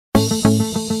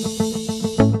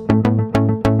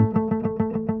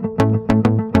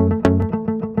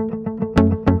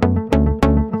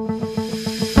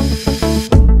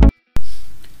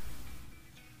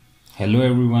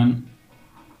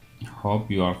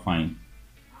you are fine.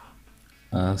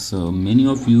 So many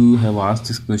of you have asked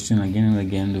this question again and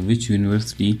again: which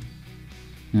university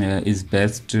is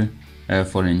best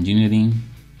for engineering,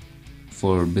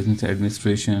 for business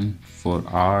administration, for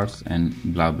arts, and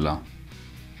blah blah.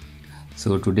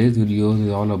 So today's video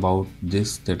is all about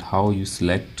this, that how you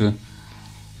select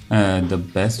the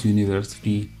best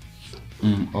university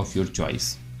of your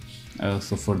choice.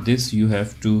 So for this you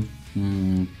have to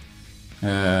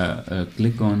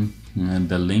click on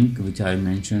the link which I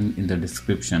mentioned in the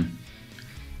description.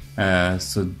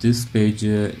 So this page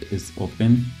is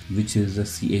open, which is the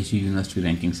CHE University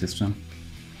ranking system.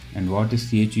 And what is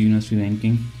CHE University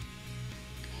ranking?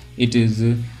 It is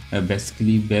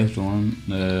basically based on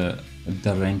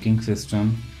the ranking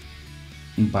system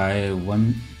by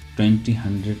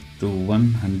 100 to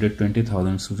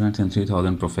 120,000 students and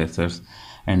 3,000 professors.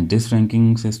 And this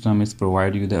ranking system is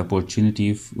provide you the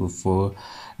opportunity for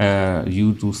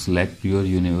you to select your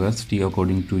university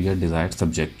according to your desired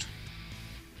subject.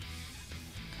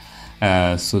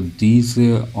 So these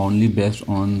only based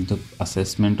on the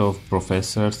assessment of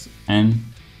professors and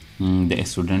the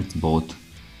students both.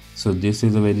 So this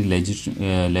is a very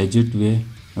legit way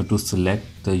to select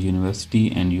the university,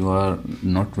 and you are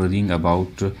not worrying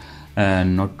about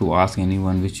not to ask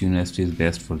anyone which university is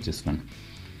best for this one.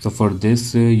 So for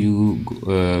this you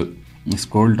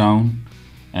scroll down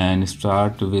and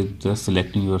start with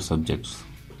selecting your subjects.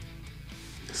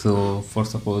 So for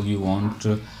suppose you want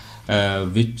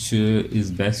which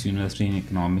is best university in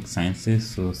economic sciences,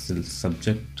 so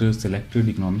subject selected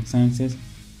economic sciences,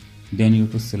 then you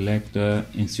have to select the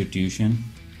institution,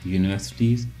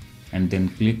 universities, and then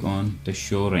click on the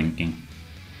show ranking.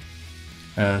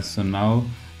 So now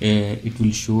it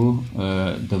will show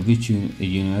the which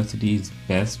university is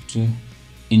best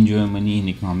in Germany in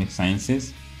economic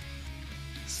sciences.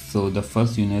 So the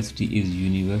first university is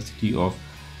University of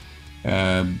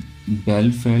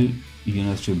Bielefeld,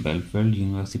 University of Bielefeld,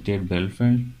 Universität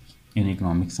Bielefeld in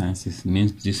economic sciences,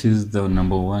 means this is the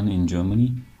number one in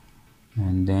Germany.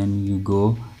 And then you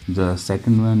go, the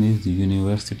second one is the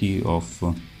University of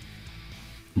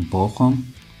Bochum,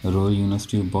 Royal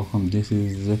University of Bochum. This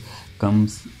is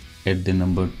comes at the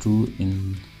number 2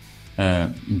 in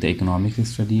the economic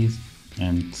studies.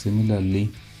 And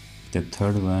similarly the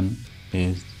third one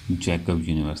is Jacob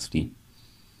University.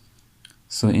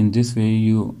 So in this way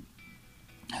you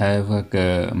have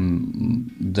the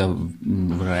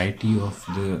variety of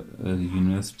the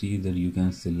university that you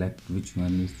can select which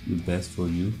one is the best for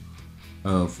you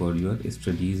for your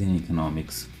studies in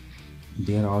economics.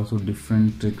 There are also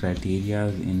different criteria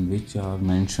in which are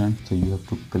mentioned, so you have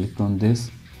to click on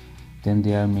this. Then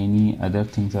there are many other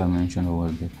things are mentioned over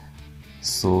there.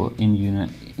 So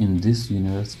in this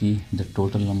university the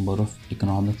total number of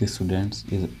economic students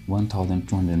is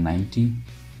 1290.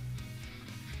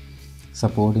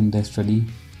 Support in the study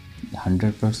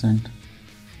 100%.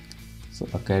 So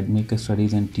academic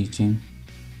studies and teaching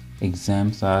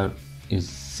exams is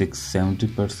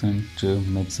 70%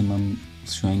 maximum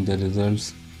showing the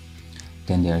results.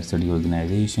 Then there are study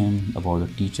organization. About the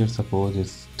teacher support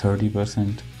is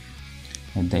 30%.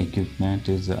 And the equipment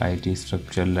is the IT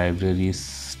structure,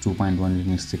 libraries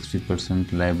 2.1 is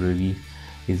 60%. Library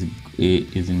is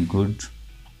in good.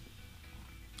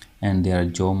 And there are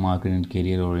job market and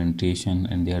career orientation,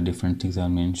 and there are different things are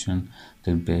mentioned.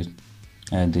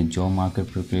 The job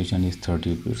market preparation is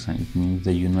 30%. It means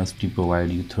the university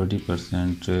provide you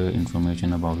 30%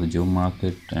 information about the job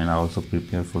market, and also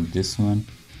prepare for this one.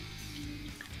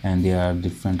 And there are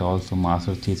different also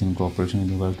master thesis in cooperation with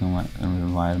the work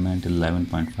environment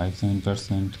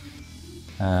 11.57%.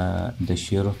 The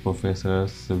share of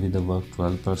professors with the work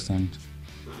 12%.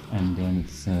 And then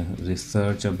it's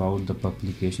research about the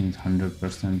publication is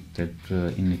 100%. That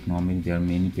in economics there are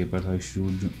many papers are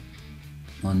issued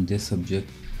on this subject.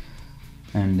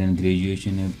 And then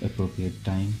graduation at appropriate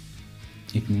time.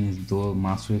 It means those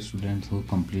master students who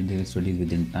complete their studies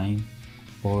within time,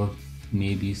 or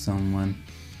maybe someone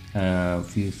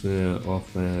few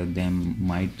of them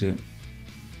might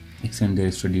extend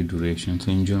their study duration.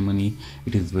 So in Germany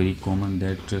it is very common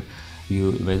that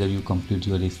whether you complete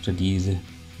your studies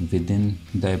within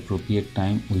the appropriate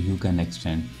time or you can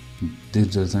extend. This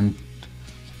doesn't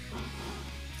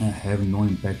have no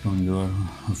impact on your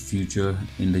future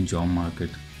in the job market.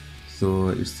 So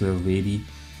it's a very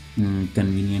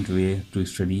convenient way to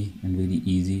study, and very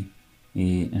easy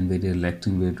and very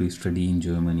relaxing way to study in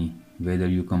Germany, whether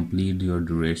you complete your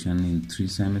duration in 3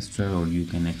 semesters or you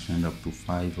can extend up to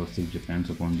 5 or 6, depends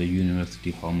upon the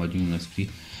university, how much university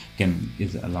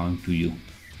is allowing to you.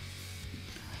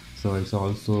 So it's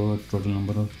also total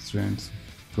number of students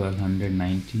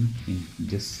 1290 in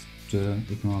this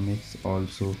economics.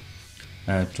 Also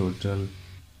total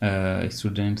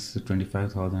students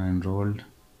 25,000 enrolled.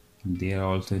 There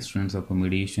are also students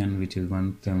accommodation, which is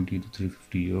 170 to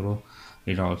 350 euro.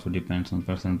 It also depends on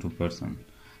person to person.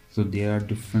 So there are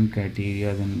different criteria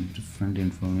and different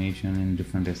information in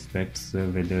different aspects,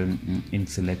 whether in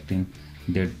selecting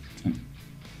that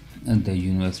the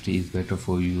university is better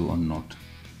for you or not.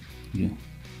 Yeah.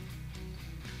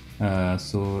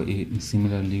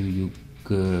 Similarly, you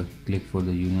click for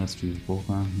the university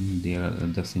program. There are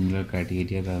the similar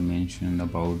criteria that are mentioned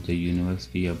about the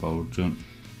university, about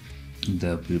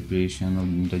the preparation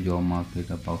of the job market,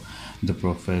 about the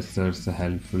professors, the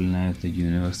helpfulness, the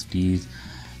universities,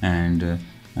 and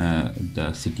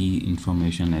the city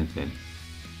information as well.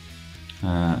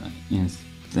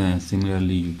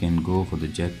 Similarly, you can go for the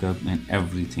checkup and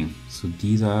everything. So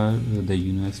these are the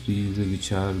universities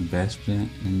which are best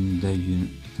in the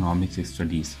economics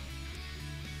studies.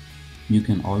 You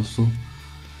can also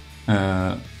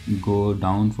go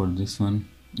down for this one.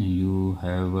 You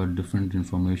have different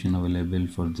information available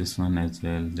for this one as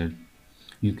well. That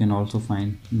you can also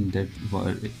find that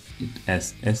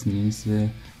S means the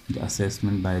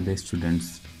assessment by the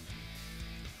students,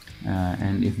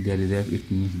 and if there is F, it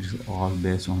means it's all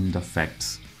based on the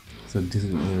facts. So this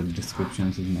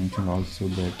descriptions is mentioned also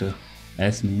that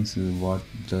S means what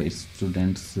the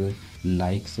students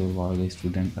likes or what the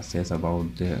student assess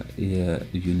about the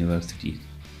university.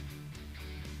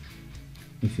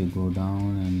 If you go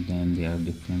down, and then they are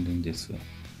different in this way.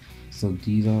 So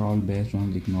these are all based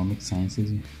on the economic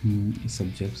sciences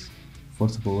subjects. For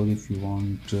suppose if you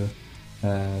want to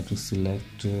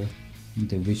select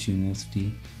the which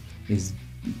university is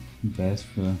best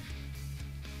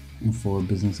for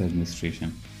business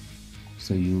administration,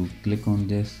 so you click on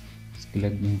this,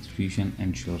 select the institution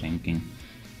and show ranking.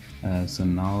 So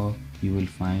now you will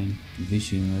find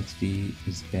which university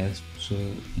is best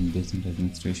in business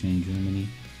administration in Germany.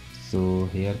 So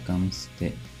here comes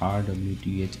the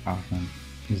RWTH Aachen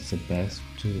is the best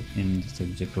in the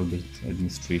subject of business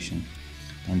administration,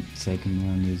 and second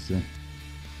one is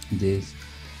this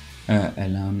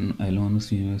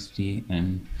Alonus University,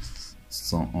 and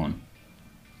so on.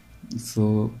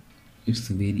 So it's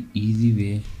a very easy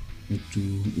way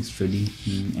to study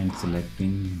and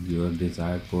selecting your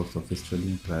desired course of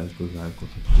study, desired course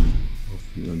of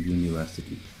your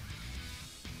university.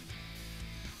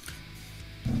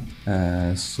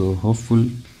 So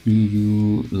hopefully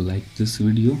you like this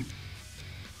video,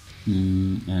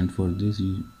 and for this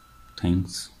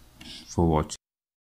thanks for watching.